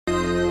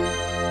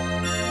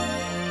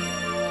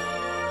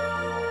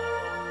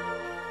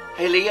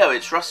Hey Leo,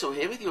 it's Russell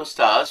here with your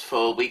stars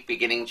for week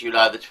beginning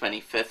July the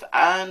 25th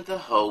and the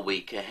whole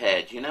week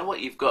ahead. You know what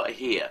you've got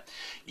here?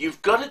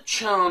 You've got a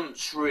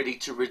chance really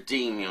to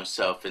redeem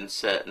yourself in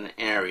certain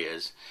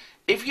areas.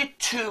 If you're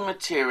too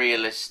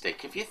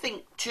materialistic, if you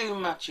think too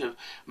much of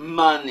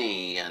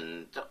money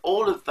and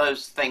all of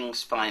those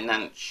things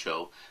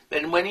financial,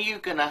 then when are you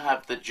going to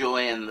have the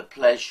joy and the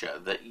pleasure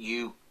that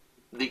you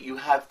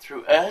have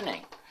through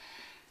earning?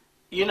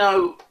 You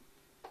know,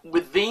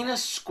 with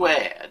Venus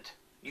squared,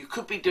 you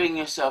could be doing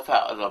yourself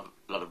out a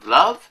lot of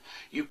love.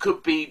 You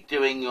could be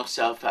doing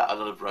yourself out a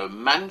lot of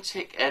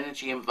romantic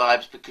energy and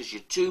vibes because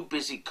you're too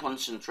busy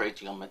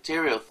concentrating on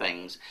material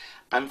things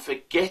and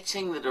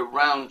forgetting that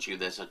around you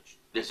there's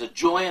a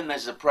joy and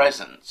there's a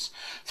presence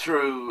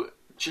through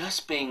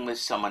just being with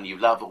someone you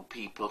love or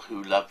people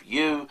who love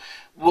you,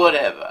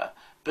 whatever.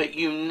 But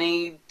you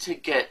need to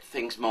get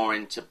things more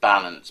into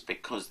balance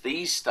because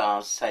these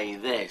stars say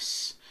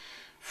this.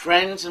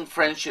 Friends and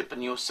friendship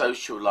and your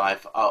social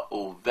life are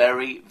all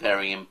very,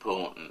 very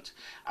important.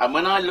 And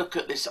when I look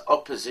at this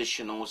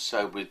opposition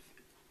also with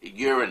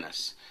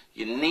Uranus,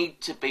 you need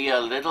to be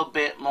a little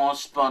bit more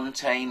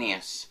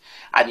spontaneous.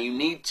 And you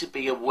need to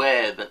be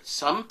aware that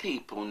some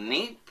people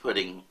need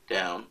putting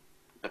down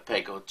a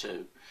peg or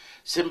two.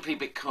 Simply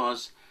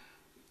because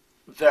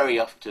very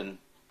often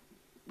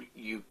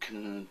you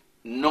can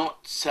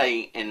not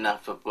say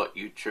enough of what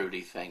you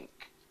truly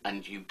think.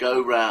 And you go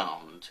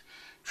round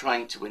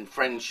trying to win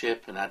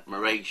friendship and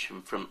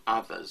admiration from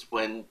others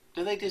when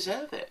do they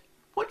deserve it?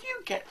 What do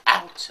you get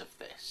out of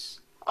this?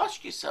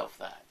 Ask yourself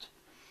that.